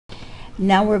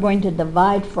Now we're going to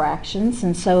divide fractions,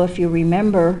 and so if you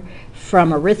remember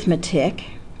from arithmetic,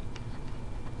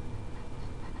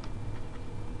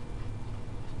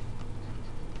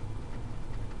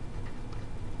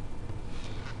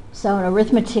 so an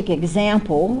arithmetic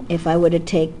example, if I were to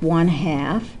take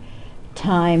 1/2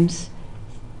 times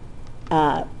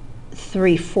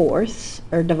 3/4,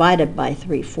 or divided by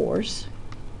 3/4,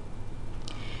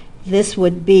 this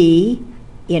would be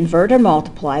invert or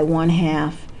multiply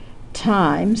 1/2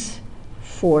 times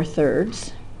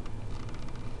 4/3.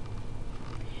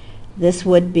 This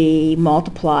would be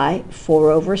multiply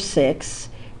 4/6,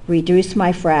 reduce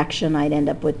my fraction, I'd end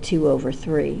up with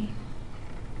 2/3.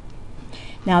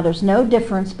 Now there's no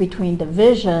difference between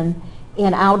division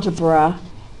in algebra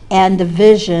and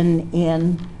division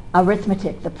in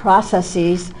arithmetic. The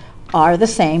processes are the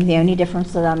same. The only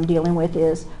difference that I'm dealing with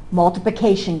is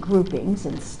multiplication groupings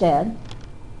instead.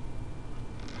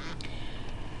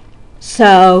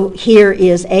 So here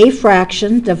is a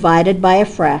fraction divided by a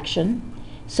fraction.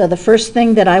 So the first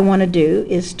thing that I want to do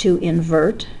is to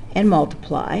invert and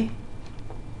multiply.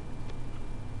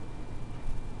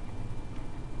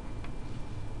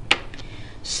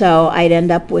 So I'd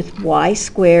end up with y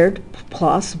squared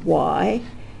plus y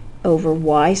over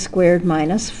y squared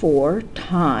minus 4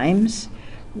 times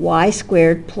y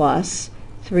squared plus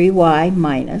 3y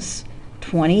minus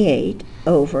 28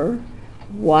 over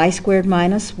y squared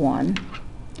minus 1,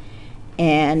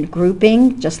 and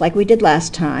grouping, just like we did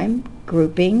last time,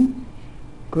 grouping,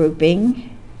 grouping,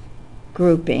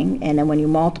 grouping, and then when you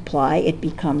multiply it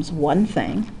becomes one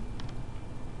thing.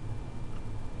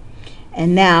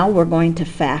 And now we're going to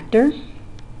factor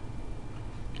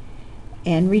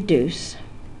and reduce.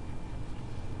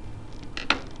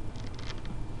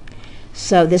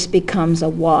 So this becomes a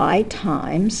y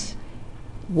times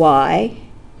y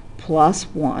plus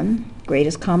 1,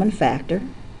 greatest common factor.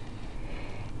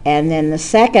 And then the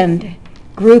second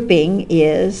grouping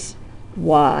is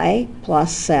y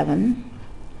plus 7,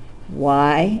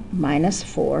 y minus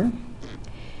 4.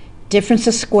 Difference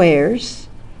of squares,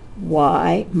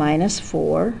 y minus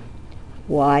 4,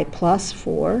 y plus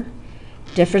 4.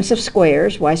 Difference of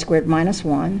squares, y squared minus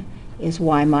 1, is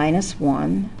y minus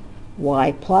 1,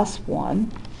 y plus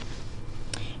 1.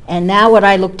 And now what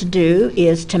I look to do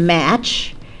is to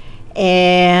match.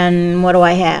 And what do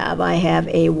I have? I have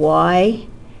a y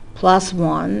plus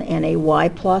 1 and a y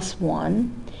plus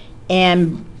 1.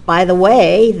 And by the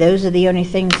way, those are the only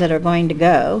things that are going to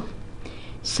go.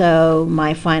 So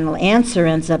my final answer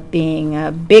ends up being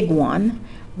a big one,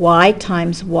 y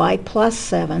times y plus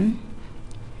 7,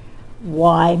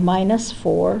 y minus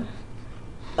 4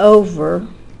 over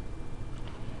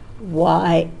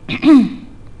y,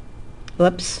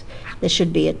 whoops, this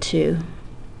should be a 2.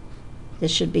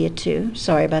 This should be a 2,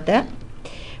 sorry about that.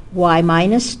 Y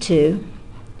minus 2,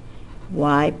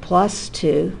 y plus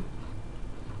 2,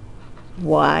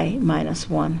 y minus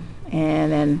 1.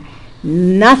 And then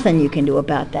nothing you can do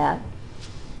about that.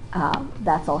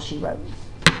 That's all she wrote.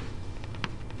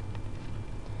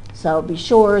 So be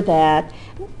sure that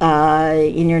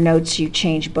in your notes you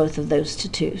change both of those to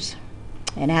 2's.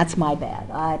 And that's my bad.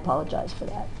 I apologize for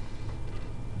that.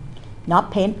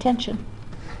 Not paying attention.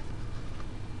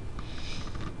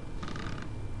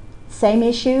 Same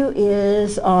issue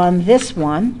is on this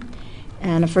one.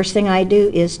 And the first thing I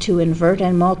do is to invert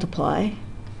and multiply.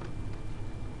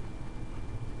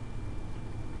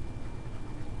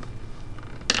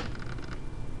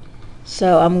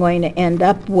 So I'm going to end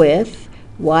up with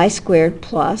y squared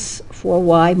plus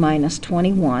 4y minus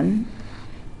 21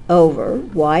 over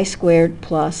y squared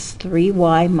plus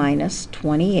 3y minus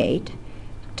 28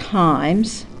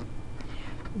 times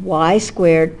y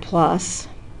squared plus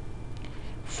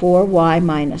 4y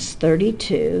minus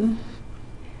 32,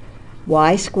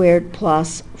 y squared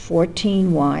plus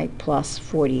 14y plus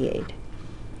 48.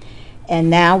 And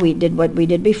now we did what we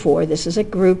did before. This is a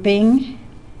grouping,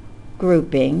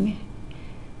 grouping.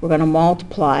 We're going to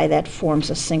multiply, that forms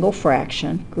a single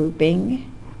fraction,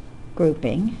 grouping,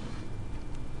 grouping.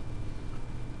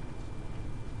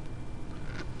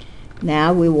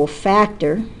 Now we will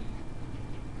factor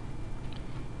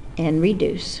and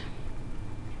reduce.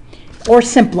 Or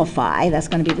simplify, that's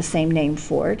going to be the same name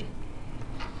for it.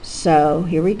 So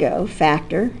here we go,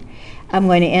 factor. I'm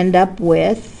going to end up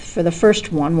with, for the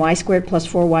first one, y squared plus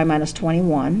 4y minus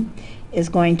 21 is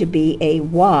going to be a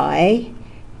y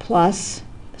plus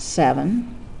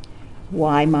 7,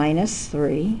 y minus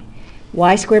 3.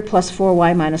 Y squared plus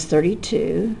 4y minus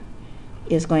 32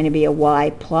 is going to be a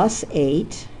y plus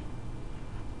 8,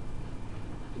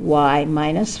 y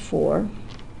minus 4.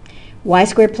 Y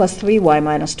squared plus 3y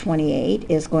minus 28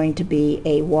 is going to be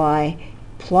a y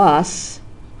plus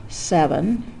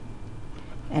 7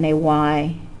 and a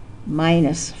y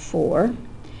minus 4.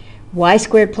 Y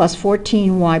squared plus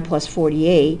 14y plus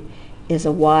 48 is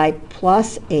a y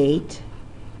plus 8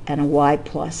 and a y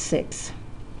plus 6.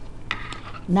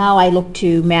 Now I look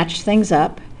to match things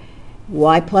up.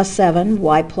 Y plus 7,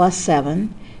 y plus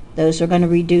 7. Those are going to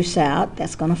reduce out.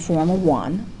 That's going to form a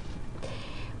 1.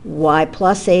 Y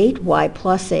plus 8, y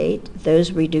plus 8.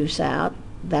 Those reduce out.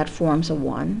 That forms a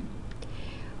 1.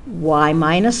 Y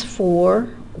minus 4,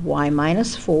 y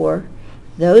minus 4.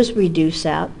 Those reduce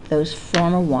out. Those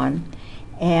form a 1.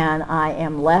 And I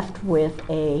am left with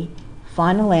a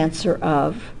final answer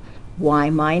of y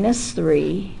minus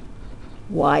 3,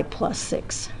 y plus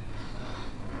 6.